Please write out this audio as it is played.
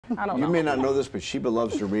I don't know. You may not know this, but Sheba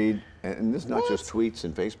loves to read, and this is not just tweets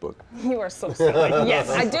and Facebook. You are so silly. Yes,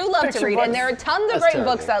 I do love to read, and there are tons of great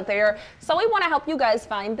books out there, so we want to help you guys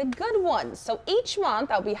find the good ones. So each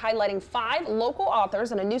month, I'll be highlighting 5 local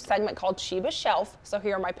authors in a new segment called Sheba's Shelf, so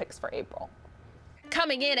here are my picks for April.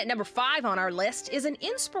 Coming in at number 5 on our list is an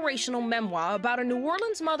inspirational memoir about a New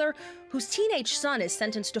Orleans mother whose teenage son is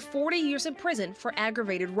sentenced to 40 years in prison for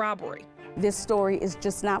aggravated robbery. This story is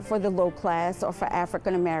just not for the low class or for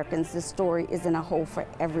African Americans. This story is in a whole for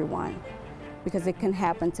everyone, because it can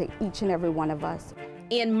happen to each and every one of us.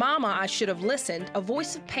 In Mama, I Should Have Listened, a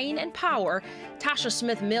voice of pain and power, Tasha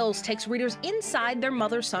Smith Mills takes readers inside their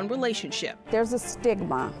mother-son relationship. There's a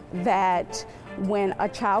stigma that when a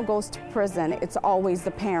child goes to prison, it's always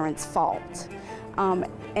the parent's fault.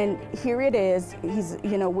 And here it is,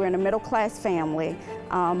 we're in a middle-class family.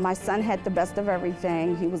 My son had the best of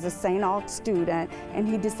everything. He was a St. Aug student, and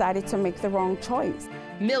he decided to make the wrong choice.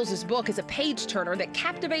 Mills's book is a page-turner that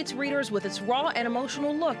captivates readers with its raw and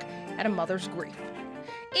emotional look at a mother's grief.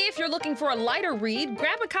 If you're looking for a lighter read,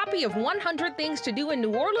 grab a copy of 100 Things to Do in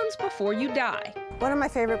New Orleans Before You Die. One of my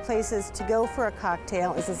favorite places to go for a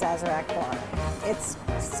cocktail is the Sazerac Bar. It's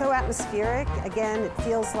so atmospheric. Again, it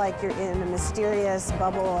feels like you're in a mysterious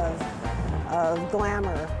bubble of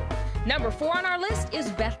glamour. Number 4 on our list is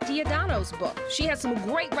Beth Giordano's book. She has some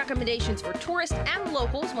great recommendations for tourists and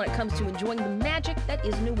locals when it comes to enjoying the magic that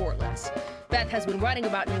is New Orleans. Beth has been writing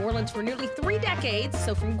about New Orleans for nearly 3 decades,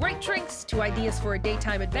 so from great drinks to ideas for a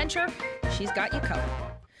daytime adventure, she's got you covered.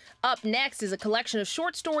 Up next is a collection of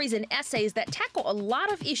short stories and essays that tackle a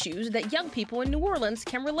lot of issues that young people in New Orleans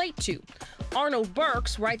can relate to. Arnold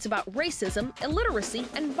Burks writes about racism, illiteracy,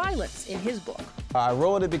 and violence in his book. I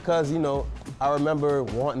wrote it because, I remember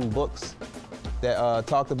wanting books that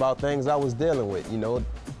talked about things I was dealing with,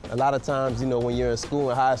 A lot of times, when you're in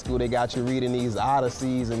school, in high school, they got you reading these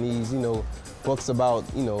odysseys and these, books about,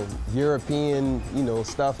 European,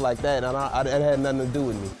 stuff like that, and it had nothing to do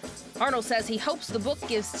with me. Arnold says he hopes the book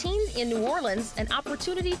gives teens in New Orleans an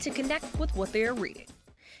opportunity to connect with what they are reading.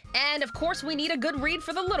 And of course, we need a good read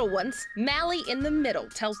for the little ones. Mally in the Middle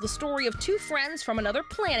tells the story of 2 friends from another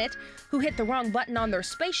planet who hit the wrong button on their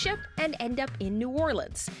spaceship and end up in New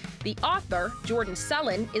Orleans. The author, Jordan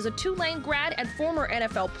Sullen, is a Tulane grad and former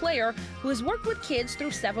NFL player who has worked with kids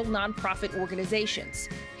through several nonprofit organizations.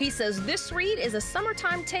 He says this read is a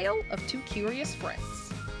summertime tale of 2 curious friends.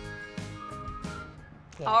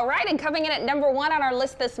 All right, and coming in at number 1 on our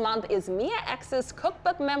list this month is Mia X's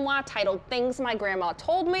cookbook memoir titled Things My Grandma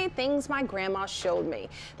Told Me, Things My Grandma Showed Me.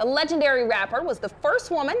 The legendary rapper was the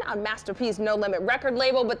first woman on Master P's No Limit record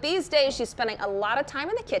label, but these days she's spending a lot of time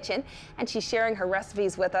in the kitchen, and she's sharing her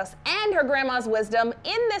recipes with us and her grandma's wisdom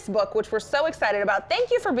in this book, which we're so excited about.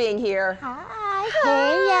 Thank you for being here. Hi.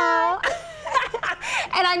 Hey, y'all.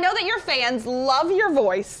 And I know that your fans love your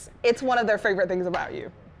voice. It's one of their favorite things about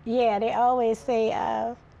you. Yeah, they always say,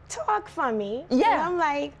 talk for me. Yeah. And I'm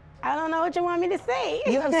like, I don't know what you want me to say.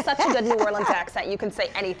 You have such a good New Orleans accent. You can say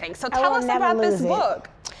anything. So tell us about this book.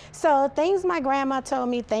 So Things My Grandma Told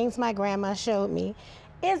Me, Things My Grandma Showed Me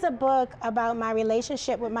is a book about my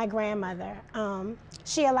relationship with my grandmother.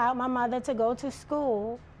 She allowed my mother to go to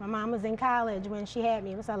school. My mom was in college when she had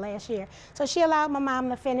me. It was her last year. So she allowed my mom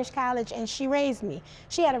to finish college, and she raised me.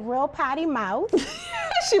 She had a real potty mouth.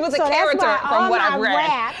 She was a character from what I've read.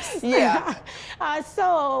 Raps, yeah.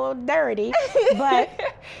 So dirty.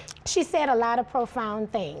 But she said a lot of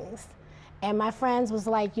profound things. And my friends was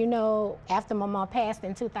like, after my mom passed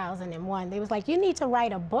in 2001, they was like, you need to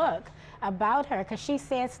write a book about her, because she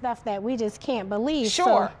said stuff that we just can't believe.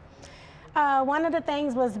 Sure. So, one of the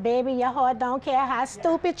things was, baby, your heart don't care how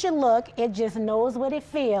stupid you look, it just knows what it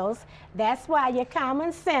feels. That's why your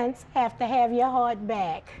common sense have to have your heart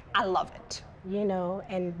back. I love it.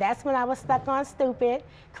 And that's when I was stuck on stupid,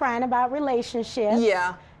 crying about relationships.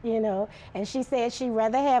 Yeah. And she said she'd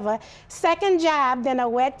rather have a second job than a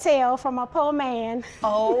wet tail from a poor man.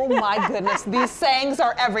 Oh my goodness, these sayings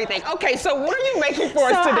are everything. Okay, so what are you making for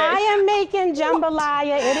us today? I am making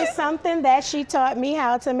jambalaya. It is something that she taught me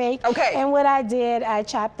how to make. Okay. And what I did, I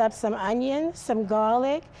chopped up some onions, some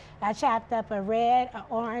garlic. I chopped up a red, an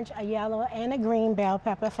orange, a yellow, and a green bell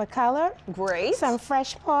pepper for color. Great. Some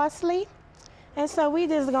fresh parsley. And so we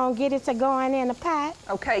just gonna get it to going in a pot.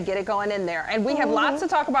 Okay, get it going in there. And we have lots to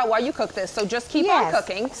talk about while you cook this, so just keep on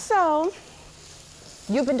cooking. So,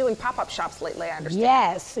 you've been doing pop-up shops lately, I understand.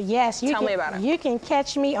 Yes. Tell me about it. You can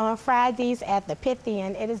catch me on Fridays at the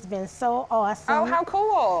Pythian. It has been so awesome. Oh, how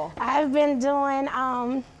cool. I've been doing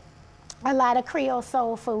a lot of Creole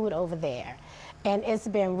soul food over there. And it's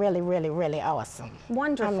been really, really, really awesome.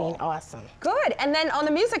 Wonderful. I mean, awesome. Good. And then on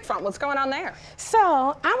the music front, what's going on there?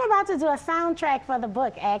 So I'm about to do a soundtrack for the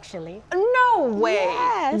book, actually. No way.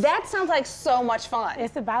 Yes. That sounds like so much fun.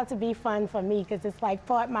 It's about to be fun for me because it's like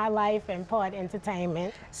part my life and part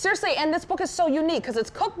entertainment. Seriously, and this book is so unique because it's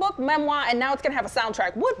cookbook, memoir, and now it's going to have a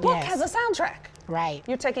soundtrack. What book has a soundtrack? Right.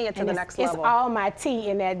 You're taking it to the next level. It's all my tea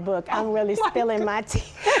in that book. I'm really spilling my tea.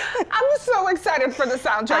 I'm so excited for the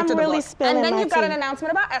soundtrack to the really book. spilling And then my you've got tea. an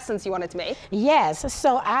announcement about Essence you wanted to make. Yes.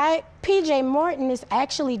 So PJ Morton is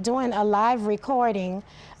actually doing a live recording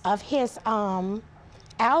of his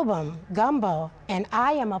album, Gumbo, and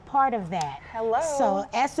I am a part of that. Hello. So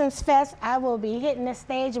Essence Fest, I will be hitting the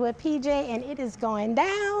stage with PJ, and it is going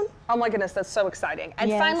down. Oh my goodness, that's so exciting. And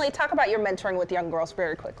Yes. finally, talk about your mentoring with young girls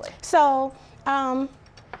very quickly. So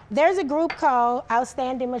there's a group called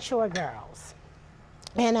Outstanding Mature Girls.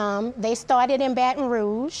 And they started in Baton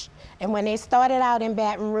Rouge. And when they started out in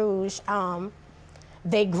Baton Rouge,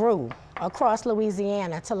 they grew across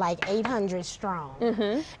Louisiana to like 800 strong.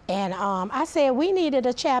 And I said, we needed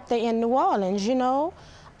a chapter in New Orleans, you know?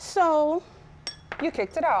 So you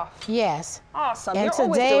kicked it off. Yes. Awesome. And You're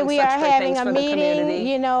always today doing we such are great having things a for the meeting, community.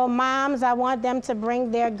 you know, moms, I want them to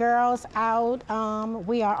bring their girls out.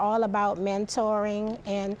 We are all about mentoring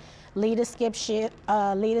and leadership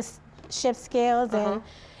skills and,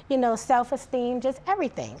 you know, self-esteem, just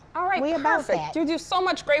everything. All right, we about perfect. that. You do so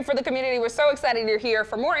much great for the community. We're so excited you're here.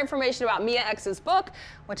 For more information about Mia X's book,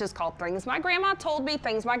 which is called Things My Grandma Told Me,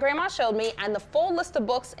 Things My Grandma Showed Me, and the full list of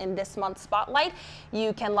books in this month's Spotlight,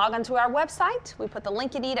 you can log onto our website. We put the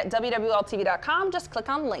link you need at WWL-TV.com. Just click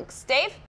on links. Dave?